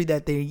geometry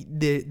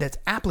that's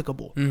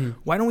applicable?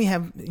 Why don't we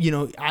have,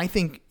 I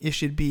think it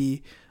should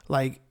be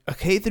like a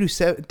K through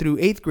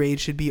 8th grade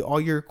should be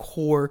all your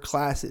core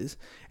classes.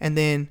 And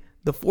then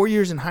the 4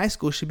 years in high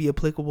school should be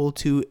applicable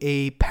to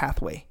a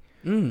pathway.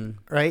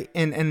 Right,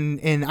 and I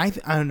mean, that's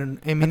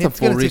it's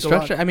going to take a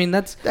lot. I mean,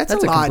 that's a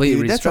complete lot,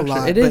 dude. restructure. That's a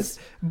lot. It is,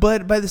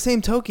 but by the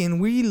same token,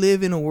 we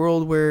live in a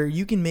world where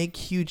you can make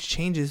huge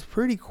changes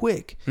pretty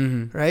quick,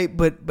 right?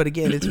 But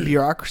again, it's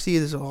bureaucracy.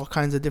 There's all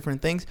kinds of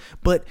different things.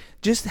 But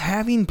just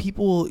having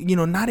people,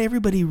 not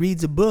everybody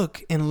reads a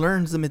book and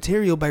learns the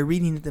material by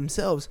reading it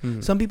themselves.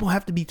 Some people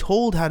have to be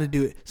told how to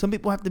do it. Some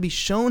people have to be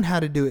shown how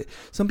to do it.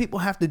 Some people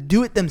have to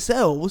do it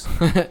themselves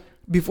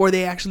before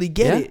they actually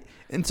get it.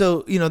 And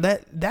so,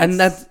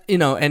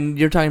 and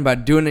you're talking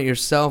about doing it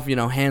yourself,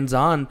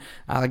 hands-on.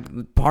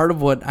 Part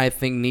of what I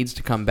think needs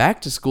to come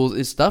back to schools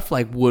is stuff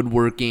like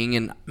woodworking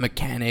and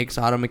mechanics,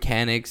 auto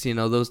mechanics,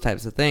 those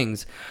types of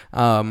things.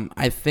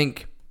 I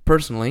think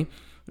personally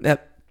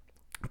that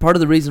part of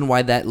the reason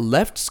why that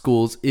left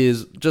schools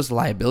is just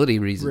liability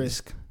reasons.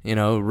 Risk.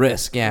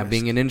 Risk. Yeah,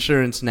 being in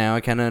insurance now,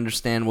 I kind of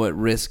understand what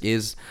risk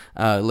is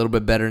a little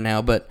bit better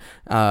now, but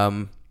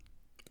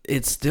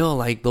it's still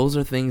like those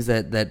are things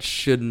that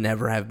should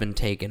never have been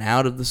taken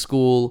out of the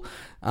school,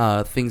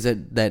 things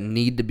that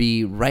need to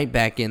be right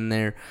back in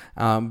there,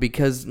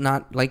 because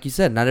not, like you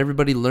said, not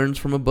everybody learns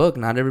from a book.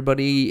 Not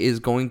everybody is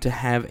going to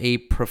have a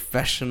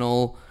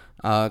professional,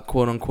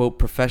 quote unquote,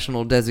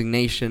 professional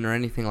designation or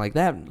anything like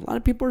that. A lot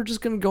of people are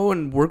just going to go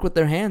and work with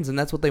their hands, and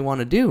that's what they want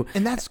to do.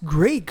 And that's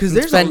great because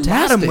there's a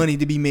lot of money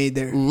to be made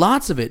there.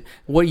 Lots of it.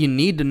 What you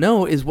need to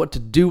know is what to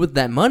do with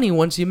that money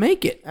once you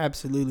make it.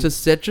 Absolutely. To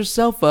set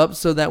yourself up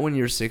so that when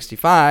you're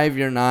 65,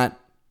 you're not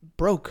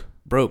broke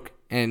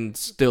and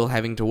still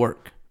having to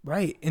work.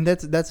 Right, and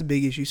that's a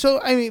big issue. So,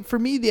 I mean, for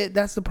me,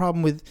 that's the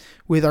problem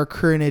with our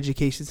current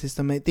education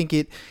system. I think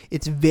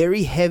it's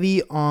very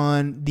heavy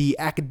on the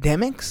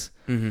academics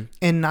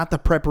and not the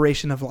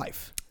preparation of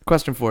life.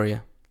 Question for you,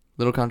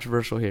 little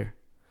controversial here.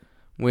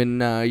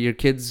 When your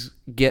kids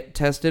get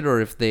tested,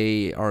 or if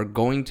they are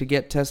going to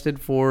get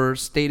tested for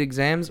state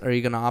exams, are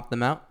you going to opt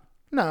them out?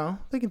 No,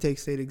 they can take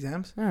state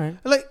exams. All right,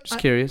 just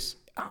curious.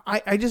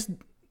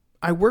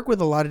 I work with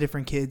a lot of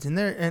different kids,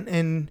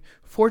 and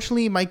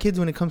fortunately, my kids,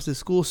 when it comes to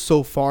school,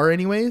 so far,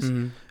 anyways,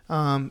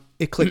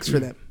 it clicks for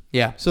them.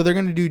 Yeah. So they're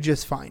gonna do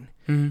just fine,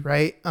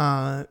 right?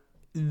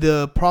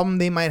 The problem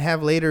they might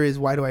have later is,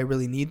 why do I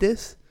really need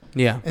this?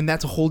 Yeah. And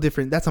that's a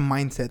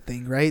mindset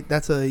thing, right?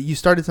 You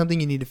started something,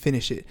 you need to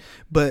finish it,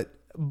 but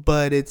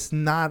it's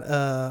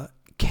not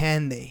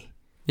can they?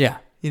 Yeah.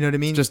 You know what I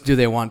mean? Just do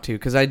they want to?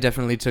 Because I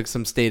definitely took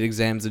some state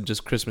exams and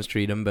just Christmas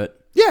treat them,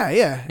 but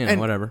yeah, and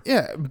whatever.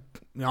 Yeah,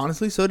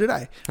 honestly, so did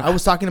I. I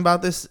was talking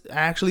about this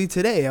actually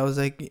today. I was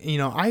like,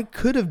 I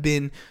could have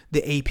been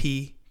the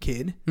AP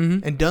kid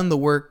and done the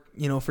work,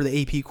 for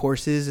the AP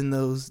courses and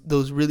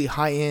those really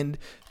high end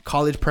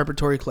college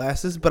preparatory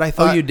classes. But I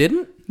thought, you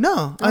didn't?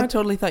 No, I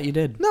totally thought you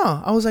did. No,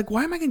 I was like,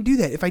 why am I going to do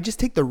that? If I just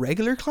take the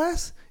regular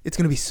class, it's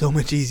going to be so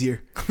much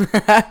easier.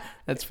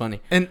 That's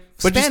funny. And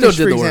but Spanish, you still did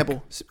for the example.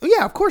 Work.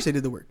 Yeah, of course I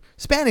did the work.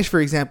 Spanish,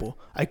 for example.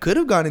 I could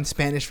have gone in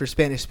Spanish for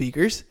Spanish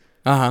speakers.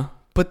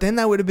 But then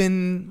that would have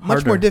been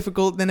much more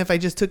difficult than if I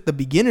just took the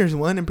beginner's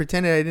one and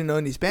pretended I didn't know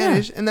any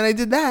Spanish. Yeah. And then I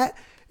did that.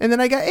 And then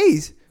I got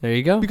A's. There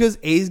you go. Because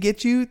A's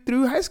get you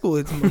through high school.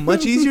 It's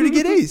much easier to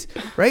get A's,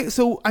 right?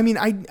 So, I mean,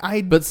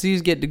 But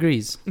C's get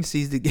degrees.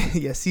 C's do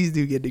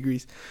get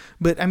degrees.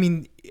 But, I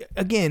mean,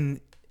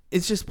 again,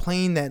 it's just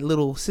playing that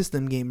little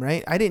system game,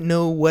 right? I didn't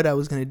know what I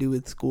was going to do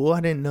with school. I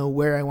didn't know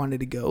where I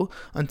wanted to go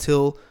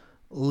until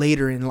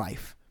later in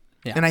life.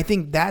 Yeah. And I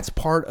think that's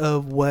part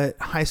of what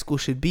high school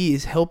should be,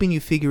 is helping you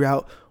figure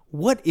out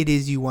what it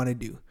is you want to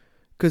do.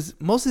 Because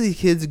most of these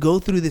kids go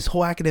through this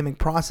whole academic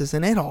process,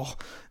 and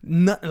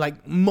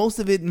most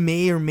of it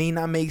may or may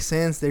not make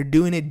sense. They're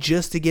doing it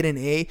just to get an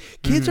A.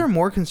 Kids are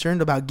more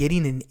concerned about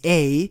getting an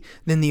A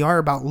than they are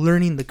about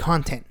learning the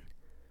content.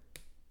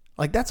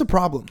 Like, that's a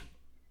problem,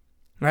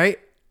 right?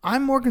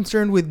 I'm more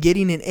concerned with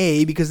getting an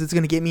A because it's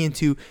going to get me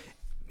into,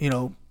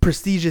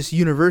 prestigious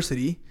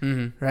university,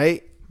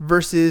 right?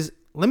 Versus,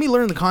 let me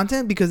learn the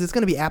content because it's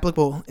going to be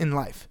applicable in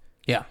life.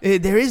 Yeah.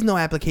 There is no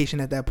application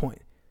at that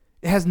point.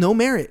 It has no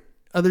merit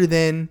other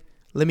than,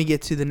 let me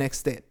get to the next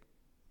step.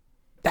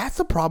 That's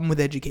the problem with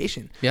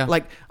education. Yeah.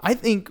 Like, I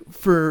think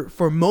for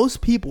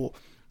most people,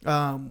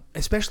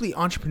 especially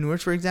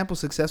entrepreneurs, for example,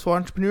 successful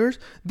entrepreneurs,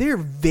 they're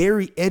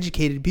very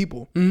educated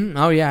people.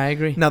 Oh, yeah, I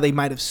agree. Now, they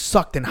might have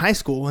sucked in high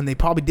school and they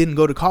probably didn't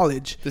go to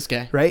college. This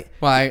guy. Right?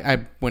 Well,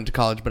 I went to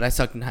college, but I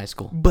sucked in high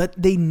school. But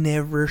they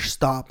never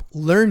stop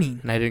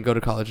learning. And I didn't go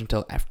to college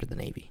until after the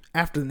Navy.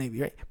 After the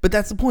Navy, right? But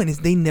that's the point, is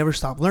they never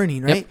stop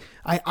learning, right?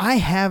 Yep. I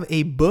have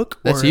a book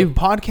or That's a you.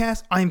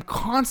 podcast. I'm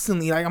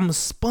constantly, like, I'm a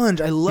sponge.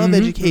 I love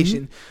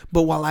education.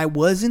 But while I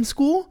was in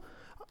school,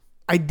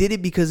 I did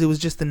it because it was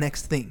just the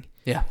next thing.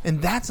 Yeah.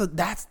 And that's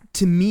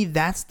to me,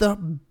 that's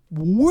the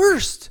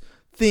worst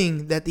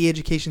thing that the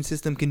education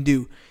system can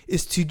do,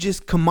 is to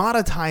just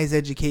commoditize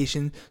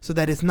education so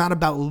that it's not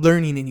about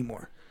learning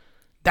anymore.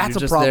 That's You're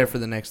a just problem. there for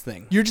the next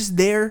thing. You're just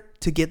there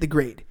to get the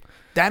grade.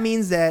 That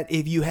means that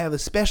if you have a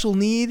special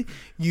need,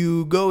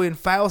 you go and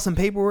file some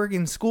paperwork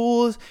in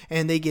schools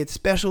and they get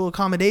special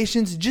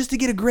accommodations just to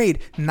get a grade,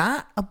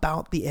 not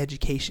about the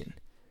education.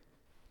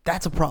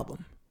 That's a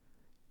problem.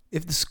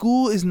 If the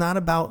school is not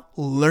about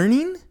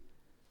learning,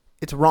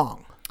 it's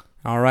wrong.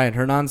 All right,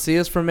 Hernan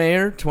Cias for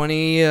mayor,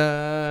 2020,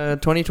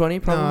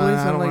 probably, I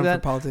something don't like run that.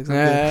 for politics. I'm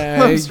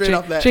good. I'm straight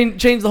off that.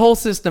 Change the whole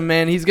system,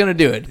 man. He's gonna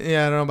do it.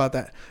 Yeah, I don't know about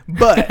that.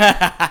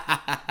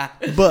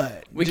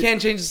 But We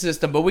can't change the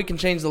system, but we can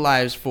change the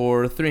lives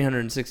for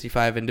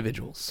 365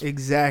 individuals.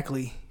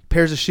 exactly.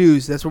 Pairs of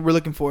shoes. That's what we're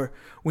looking for.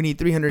 We need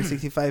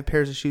 365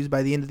 pairs of shoes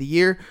by the end of the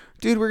year.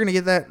 Dude, we're going to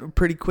get that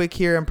pretty quick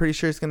here. I'm pretty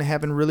sure it's going to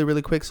happen really,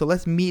 really quick. So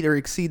let's meet or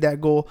exceed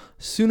that goal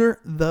sooner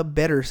the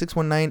better.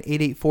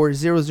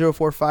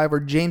 619-884-0045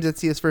 or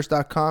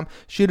james@csfirst.com.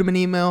 Shoot him an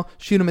email.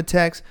 Shoot him a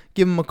text.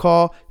 Give him a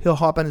call. He'll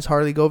hop on his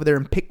Harley, go over there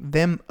and pick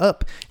them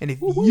up. And if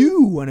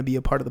you want to be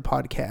a part of the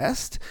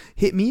podcast,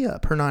 hit me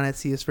up.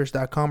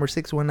 Hernan@csfirst.com or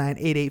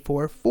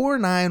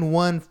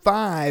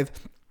 619-884-4915.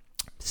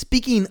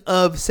 Speaking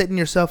of setting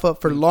yourself up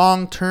for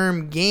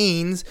long-term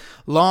gains,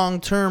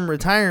 long-term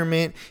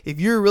retirement, if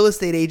you're a real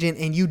estate agent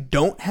and you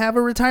don't have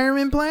a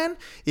retirement plan,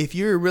 if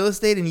you're a real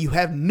estate and you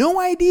have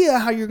no idea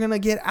how you're going to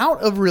get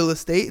out of real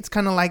estate, it's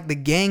kind of like the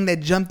gang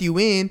that jumped you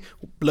in,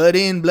 blood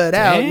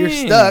out, you're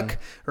stuck,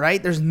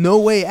 right? There's no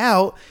way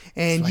out.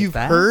 And Like you've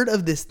that? heard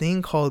of this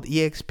thing called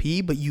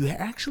EXP, but you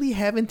actually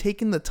haven't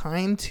taken the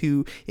time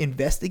to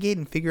investigate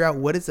and figure out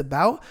what it's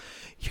about.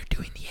 You're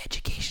doing the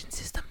education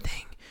system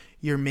thing.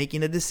 You're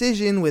making a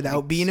decision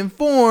without being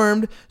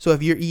informed. So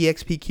if you're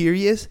EXP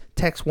curious,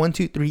 text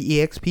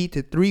 123EXP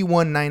to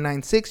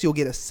 31996. You'll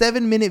get a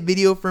 7-minute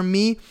video from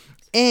me.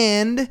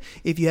 And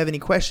if you have any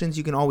questions,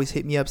 you can always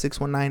hit me up,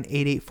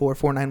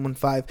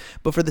 619-884-4915.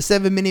 But for the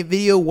 7-minute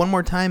video, one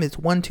more time, it's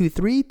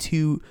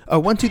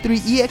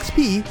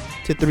 123EXP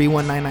to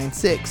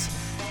 31996.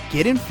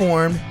 Get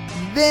informed,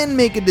 then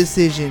make a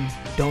decision.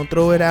 Don't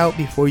throw it out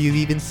before you've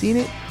even seen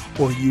it,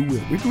 or you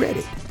will regret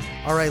it.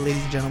 All right,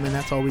 ladies and gentlemen,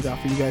 that's all we got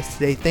for you guys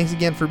today. Thanks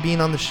again for being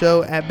on the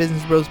show at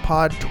Business Bros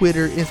Pod,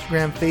 Twitter,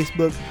 Instagram,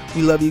 Facebook.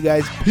 We love you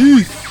guys.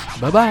 Peace.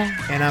 Bye-bye.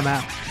 And I'm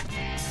out.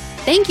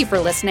 Thank you for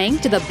listening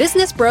to the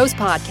Business Bros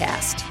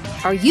Podcast.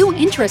 Are you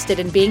interested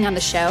in being on the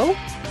show?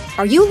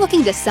 Are you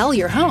looking to sell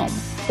your home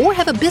or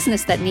have a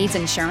business that needs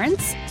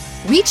insurance?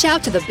 Reach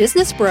out to the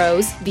Business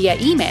Bros via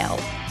email,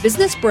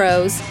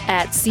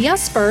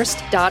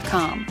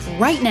 businessbros@csfirst.com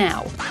right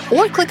now,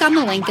 or click on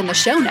the link in the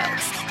show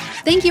notes.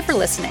 Thank you for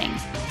listening.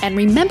 And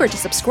remember to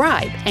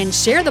subscribe and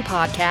share the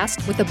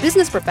podcast with the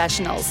business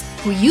professionals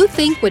who you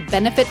think would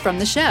benefit from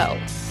the show.